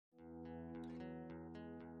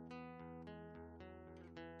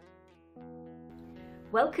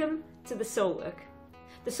Welcome to The Soul Work.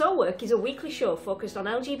 The Soul Work is a weekly show focused on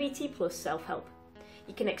LGBT plus self-help.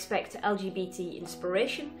 You can expect LGBT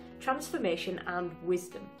inspiration, transformation and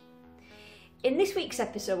wisdom. In this week's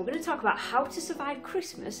episode, we're going to talk about how to survive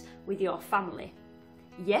Christmas with your family.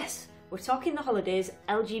 Yes, we're talking the holidays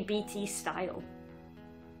LGBT style.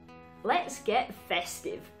 Let's get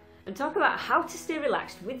festive and talk about how to stay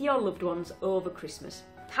relaxed with your loved ones over Christmas,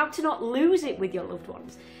 how to not lose it with your loved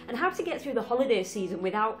ones, and how to get through the holiday season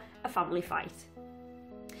without a family fight.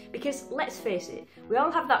 Because let's face it, we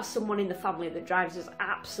all have that someone in the family that drives us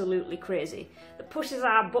absolutely crazy, that pushes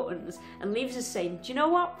our buttons and leaves us saying, do you know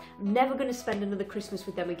what, I'm never going to spend another Christmas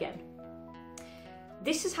with them again.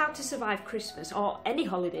 This is how to survive Christmas or any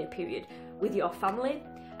holiday period with your family,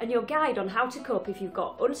 and your guide on how to cope if you've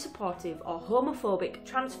got unsupportive or homophobic,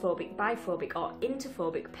 transphobic, biphobic or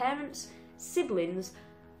interphobic parents, siblings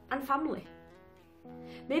and family.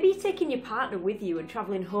 Maybe you're taking your partner with you and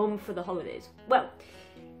travelling home for the holidays. Well,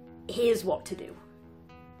 here's what to do.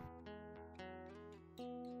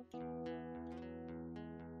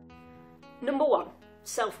 Number 1,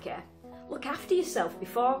 self-care. Look after yourself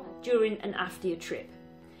before, during and after your trip.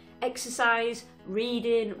 Exercise,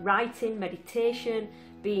 reading, writing, meditation,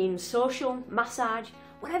 being social, massage,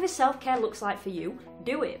 whatever self-care looks like for you,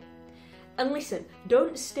 do it. And listen,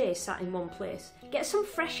 don't stay sat in one place. Get some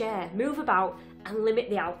fresh air, move about and limit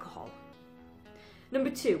the alcohol.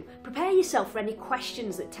 Number 2, prepare yourself for any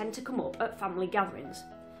questions that tend to come up at family gatherings.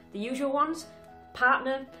 The usual ones: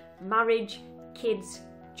 partner, marriage, kids,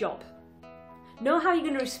 job. Know how you're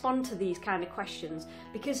going to respond to these kind of questions,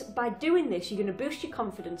 because by doing this you're going to boost your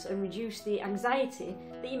confidence and reduce the anxiety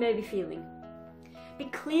that you may be feeling. Be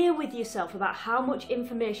clear with yourself about how much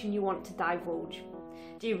information you want to divulge.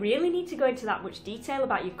 Do you really need to go into that much detail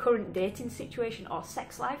about your current dating situation or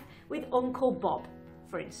sex life with Uncle Bob,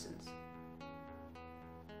 for instance?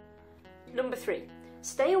 Number 3,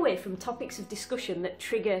 stay away from topics of discussion that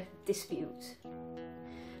trigger disputes.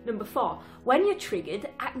 Number 4, when you're triggered,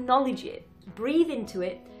 acknowledge it, breathe into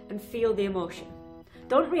it and feel the emotion.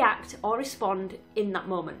 Don't react or respond in that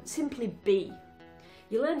moment, simply be.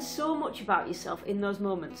 You learn so much about yourself in those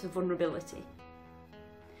moments of vulnerability.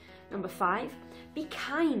 Number 5, be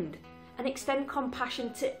kind and extend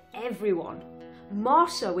compassion to everyone, more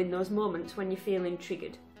so in those moments when you're feeling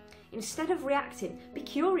triggered. Instead of reacting, be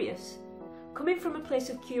curious. Coming from a place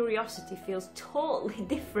of curiosity feels totally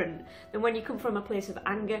different than when you come from a place of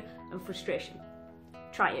anger and frustration.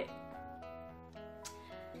 Try it.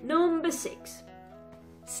 Number 6,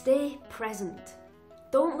 stay present.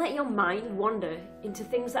 Don't let your mind wander into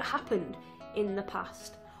things that happened in the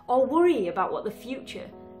past or worry about what the future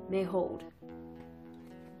may hold.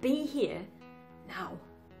 Be here now.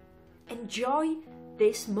 Enjoy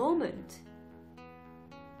this moment.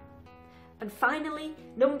 And finally,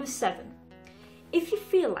 number 7, if you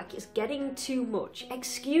feel like it's getting too much,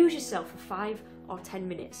 excuse yourself for 5 or 10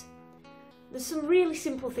 minutes. There's some really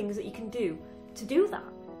simple things that you can do to do that.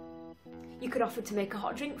 You could offer to make a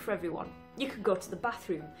hot drink for everyone. You could go to the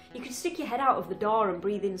bathroom. You could stick your head out of the door and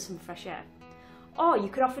breathe in some fresh air. Or you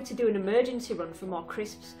could offer to do an emergency run for more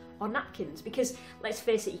crisps or napkins, because let's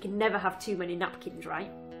face it, you can never have too many napkins,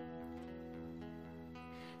 right?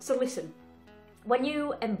 So listen, when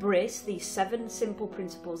you embrace these 7 simple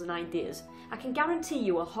principles and ideas, I can guarantee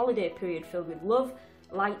you a holiday period filled with love,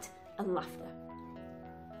 light and laughter.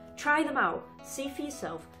 Try them out, see for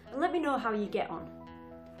yourself and let me know how you get on.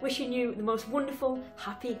 Wishing you the most wonderful,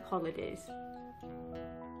 happy holidays.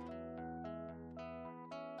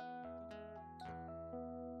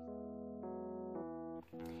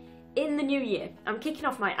 In the new year, I'm kicking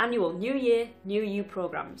off my annual New Year, New You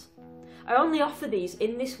programmes. I only offer these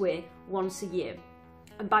in this way once a year,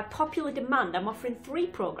 and by popular demand I'm offering 3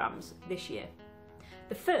 programmes this year.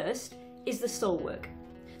 The first is the Soul Work.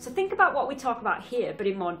 So think about what we talk about here, but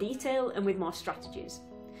in more detail and with more strategies.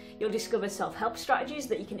 You'll discover self-help strategies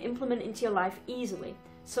that you can implement into your life easily,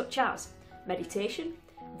 such as meditation,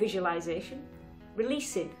 visualisation,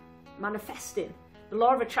 releasing, manifesting, the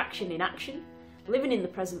law of attraction in action, living in the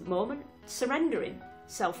present moment, surrendering,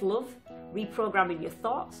 self-love, reprogramming your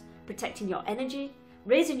thoughts, protecting your energy,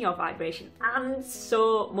 raising your vibration, and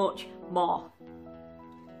so much more.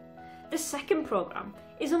 The second programme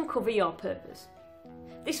is Uncover Your Purpose.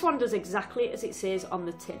 This one does exactly as it says on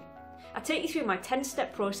the tin. I take you through my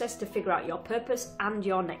 10-step process to figure out your purpose and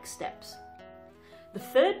your next steps. The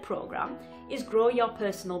third programme is Grow Your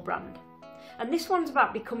Personal Brand. And this one's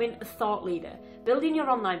about becoming a thought leader, building your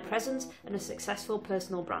online presence and a successful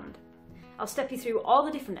personal brand. I'll step you through all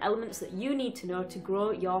the different elements that you need to know to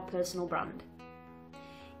grow your personal brand.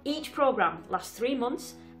 Each programme lasts 3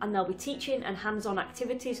 months and there'll be teaching and hands-on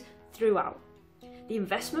activities throughout. The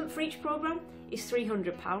investment for each programme is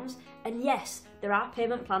 £300, and yes, there are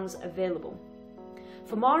payment plans available.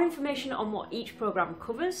 For more information on what each programme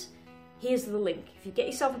covers, here's the link. If you get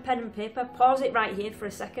yourself a pen and paper, pause it right here for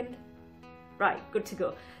a second. Right, good to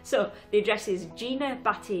go. So the address is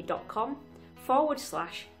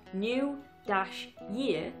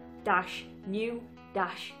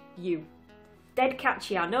ginabattye.com/new-year-new-u. Dead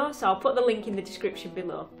catchy, I know, so I'll put the link in the description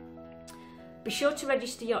below. Be sure to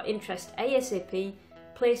register your interest ASAP.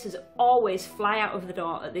 Places always fly out of the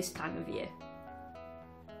door at this time of year.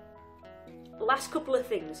 Last couple of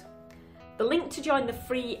things. The link to join the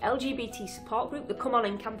free LGBT support group, the Come On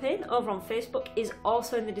In campaign, over on Facebook is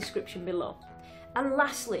also in the description below. And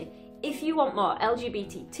lastly, if you want more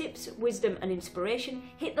LGBT tips, wisdom and inspiration,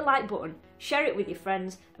 hit the like button, share it with your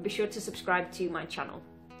friends, and be sure to subscribe to my channel.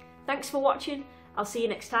 Thanks for watching. I'll see you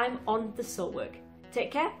next time on The Soul Work.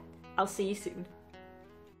 Take care. I'll see you soon.